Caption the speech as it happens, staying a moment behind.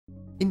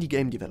Indie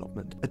game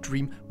development, a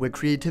dream where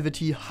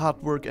creativity,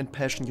 hard work and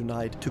passion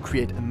unite to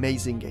create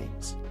amazing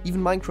games. Even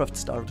Minecraft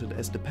started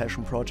as the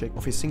passion project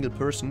of a single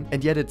person,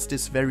 and yet it's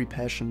this very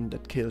passion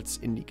that kills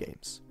indie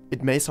games.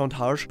 It may sound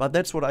harsh, but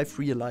that's what I've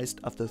realized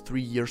after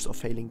 3 years of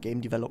failing game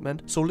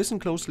development, so listen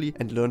closely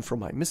and learn from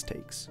my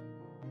mistakes.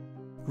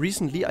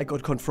 Recently I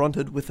got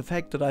confronted with the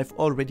fact that I've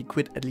already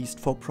quit at least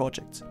 4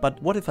 projects.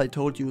 But what if I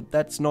told you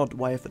that's not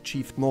why I've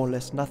achieved more or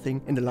less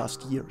nothing in the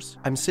last years?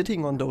 I'm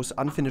sitting on those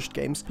unfinished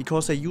games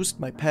because I used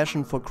my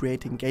passion for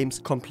creating games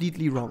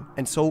completely wrong,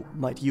 and so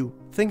might you.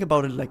 Think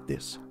about it like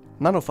this.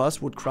 None of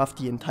us would craft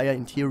the entire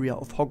interior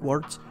of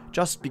Hogwarts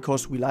just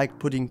because we like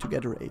putting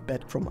together a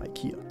bed from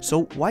IKEA.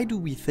 So why do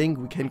we think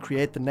we can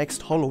create the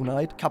next Hollow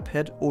Knight,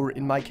 Cuphead, or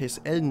in my case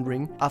Elden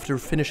Ring after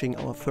finishing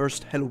our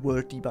first Hello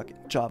World debug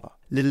in Java?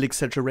 Little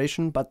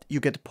exaggeration, but you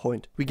get the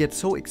point. We get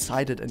so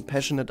excited and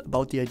passionate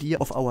about the idea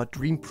of our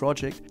dream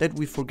project that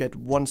we forget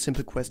one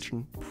simple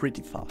question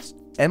pretty fast.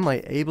 Am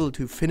I able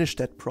to finish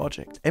that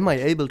project? Am I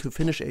able to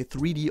finish a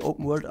 3D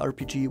open world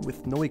RPG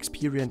with no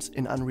experience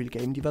in Unreal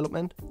game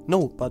development?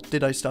 No, but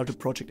did I start a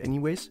project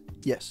anyways?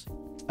 Yes.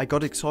 I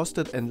got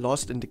exhausted and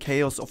lost in the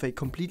chaos of a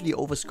completely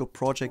overscoped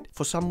project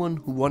for someone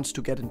who wants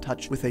to get in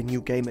touch with a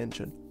new game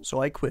engine.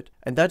 So I quit.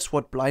 And that's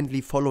what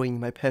blindly following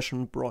my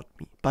passion brought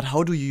me. But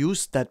how do you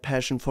use that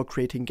passion for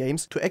creating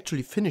games to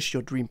actually finish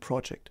your dream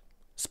project?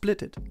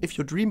 Split it. If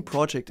your dream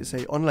project is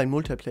an online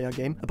multiplayer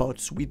game about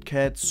sweet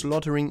cats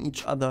slaughtering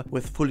each other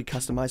with fully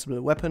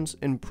customizable weapons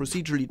in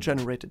procedurally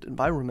generated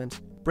environments,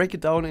 break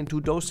it down into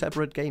those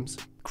separate games.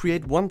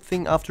 Create one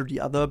thing after the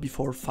other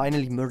before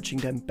finally merging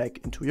them back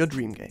into your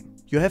dream game.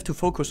 You have to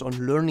focus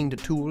on learning the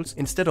tools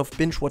instead of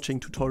binge watching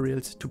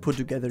tutorials to put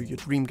together your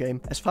dream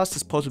game as fast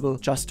as possible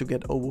just to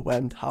get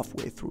overwhelmed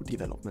halfway through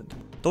development.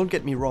 Don't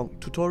get me wrong,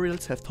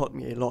 tutorials have taught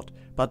me a lot,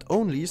 but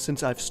only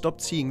since I've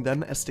stopped seeing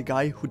them as the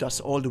guy who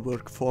does all the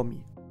work for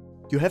me.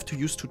 You have to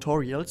use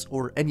tutorials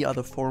or any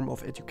other form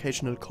of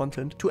educational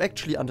content to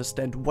actually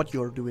understand what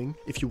you're doing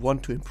if you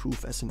want to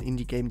improve as an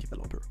indie game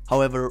developer.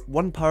 However,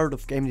 one part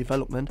of game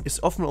development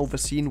is often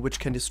overseen which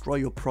can destroy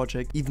your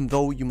project even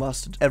though you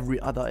mastered every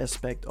other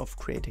aspect of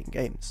creating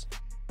games.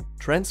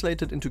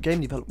 Translated into game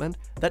development,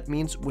 that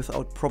means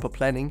without proper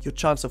planning, your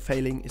chance of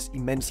failing is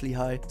immensely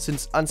high,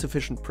 since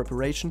insufficient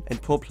preparation and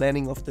poor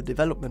planning of the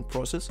development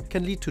process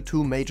can lead to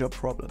 2 major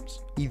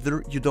problems.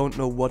 Either you don't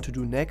know what to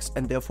do next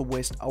and therefore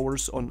waste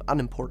hours on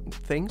unimportant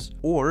things,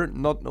 or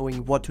not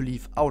knowing what to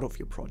leave out of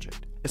your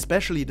project.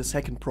 Especially the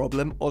second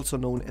problem, also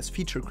known as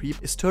feature creep,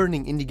 is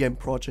turning indie game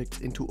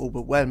projects into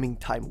overwhelming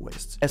time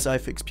wastes, as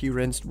I've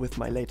experienced with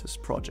my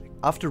latest project.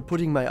 After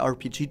putting my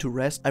RPG to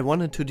rest, I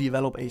wanted to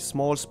develop a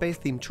small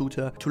space-themed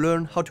shooter to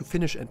learn how to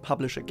finish and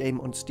publish a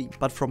game on Steam.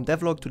 But from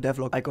devlog to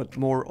devlog, I got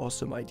more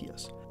awesome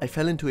ideas. I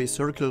fell into a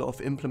circle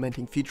of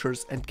implementing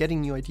features and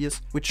getting new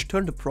ideas, which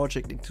turned the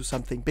project into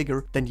something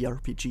bigger than the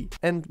RPG,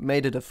 and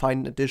made it a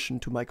fine addition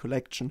to my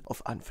collection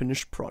of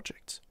unfinished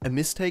projects. A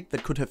mistake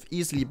that could have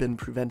easily been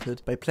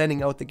prevented by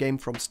planning out the game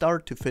from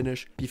start to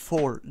finish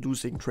before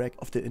losing track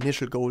of the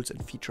initial goals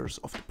and features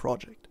of the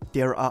project.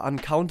 There are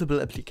uncountable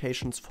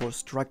applications for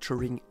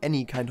structuring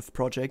any kind of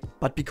project,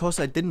 but because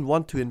I didn't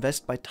want to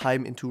invest my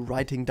time into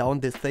writing down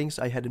the things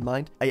I had in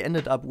mind, I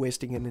ended up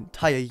wasting an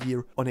entire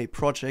year on a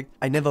project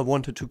I never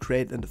wanted to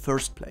create in the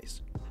first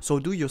place. So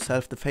do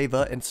yourself the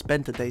favor and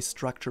spend the day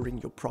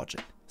structuring your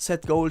project.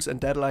 Set goals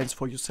and deadlines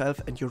for yourself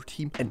and your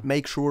team and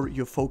make sure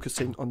you're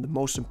focusing on the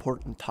most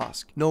important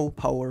task. No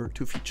power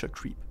to feature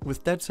creep.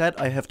 With that said,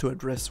 I have to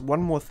address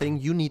one more thing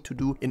you need to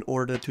do in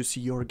order to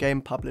see your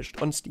game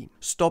published on Steam.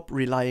 Stop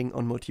relying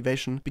on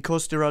motivation,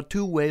 because there are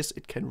 2 ways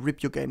it can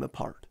rip your game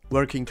apart.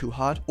 Working too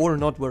hard or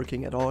not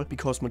working at all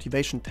because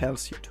motivation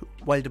tells you to.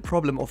 While the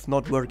problem of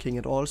not working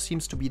at all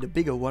seems to be the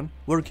bigger one,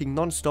 working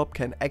non-stop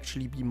can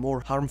actually be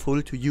more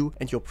harmful to you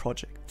and your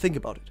project. Think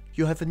about it.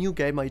 You have a new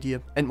game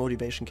idea and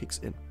motivation kicks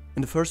in.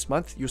 In the first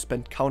month, you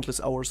spend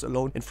countless hours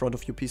alone in front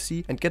of your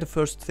PC and get the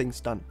first things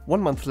done. 1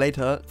 month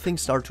later,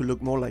 things start to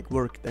look more like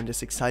work than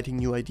this exciting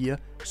new idea,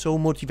 so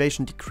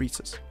motivation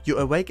decreases. You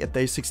awake at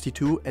day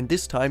 62 and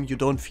this time you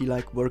don't feel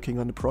like working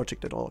on the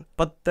project at all.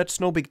 But that's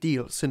no big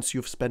deal, since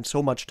you've spent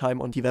so much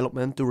time on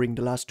development during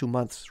the last 2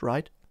 months,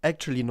 right?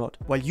 Actually not.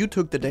 While you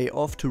took the day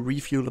off to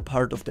refuel a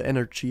part of the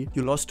energy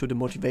you lost to the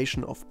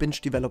motivation of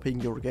binge developing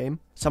your game,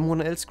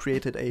 someone else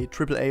created a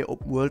AAA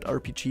open world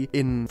RPG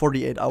in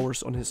 48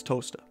 hours on his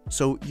toaster.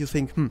 So you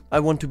think, I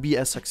want to be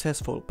as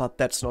successful, but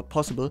that's not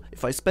possible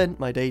if I spend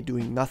my day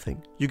doing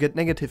nothing. You get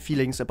negative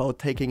feelings about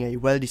taking a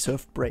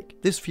well-deserved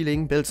break. This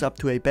feeling builds up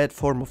to a bad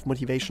form of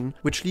motivation,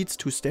 which leads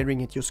to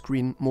staring at your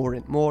screen more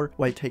and more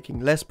while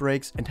taking less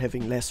breaks and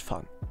having less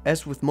fun.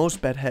 As with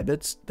most bad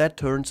habits, that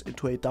turns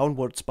into a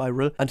downward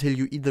spiral until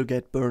you either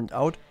get burned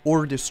out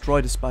or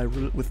destroy the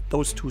spiral with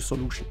those two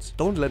solutions.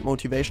 Don't let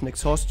motivation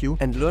exhaust you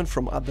and learn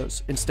from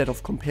others instead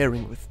of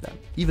comparing with them.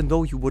 Even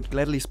though you would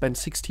gladly spend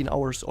 16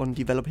 hours on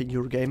developing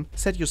your game,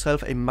 set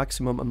yourself a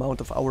maximum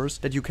amount of hours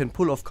that you can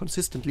pull off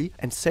consistently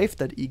and save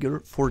that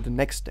eager for the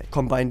next day.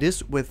 Combine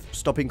this with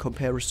stopping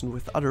comparison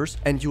with others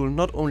and you will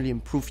not only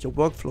improve your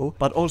workflow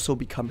but also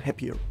become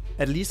happier.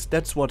 At least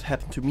that's what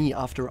happened to me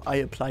after I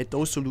applied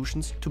those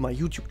solutions to my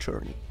YouTube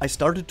journey. I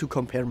started to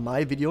compare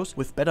my videos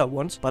with better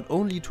ones, but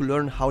only to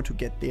learn how to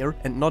get there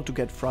and not to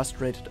get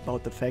frustrated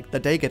about the fact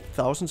that they get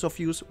thousands of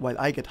views while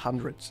I get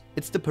hundreds.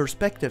 It's the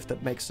perspective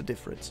that makes the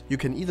difference. You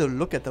can either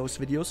look at those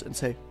videos and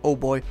say, oh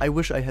boy, I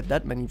wish I had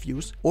that many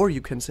views, or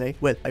you can say,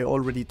 well, I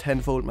already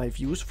tenfold my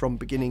views from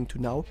beginning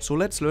to now, so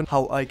let's learn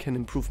how I can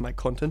improve my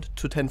content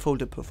to tenfold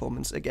the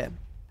performance again.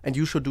 And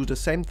you should do the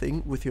same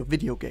thing with your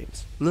video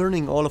games.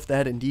 Learning all of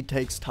that indeed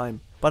takes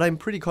time, but I'm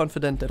pretty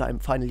confident that I'm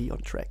finally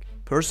on track.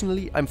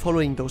 Personally, I'm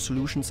following those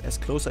solutions as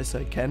close as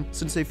I can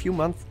since a few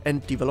months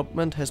and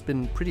development has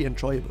been pretty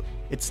enjoyable.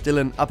 It's still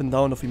an up and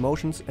down of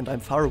emotions and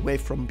I'm far away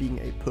from being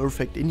a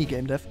perfect indie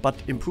game dev, but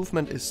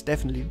improvement is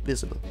definitely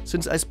visible.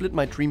 Since I split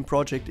my dream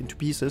project into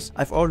pieces,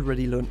 I've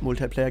already learned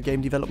multiplayer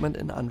game development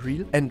in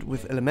Unreal, and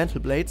with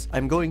Elemental Blades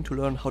I'm going to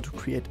learn how to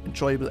create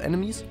enjoyable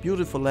enemies,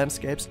 beautiful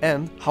landscapes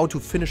and how to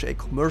finish a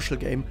commercial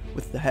game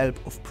with the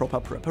help of proper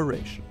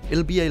preparation.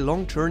 It'll be a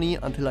long journey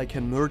until I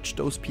can merge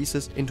those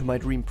pieces into my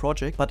dream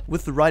project, but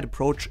with the right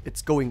approach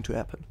it's going to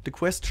happen. The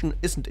question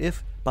isn't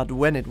if, but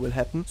when it will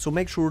happen, so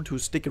make sure to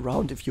stick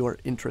around if you are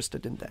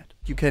interested in that.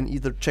 You can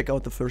either check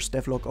out the first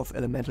devlog of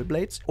Elemental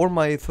Blades or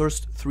my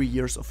first 3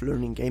 years of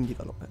learning game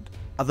development.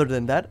 Other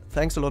than that,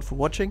 thanks a lot for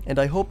watching and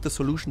I hope the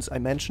solutions I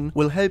mentioned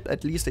will help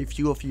at least a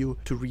few of you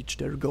to reach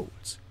their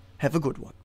goals. Have a good one.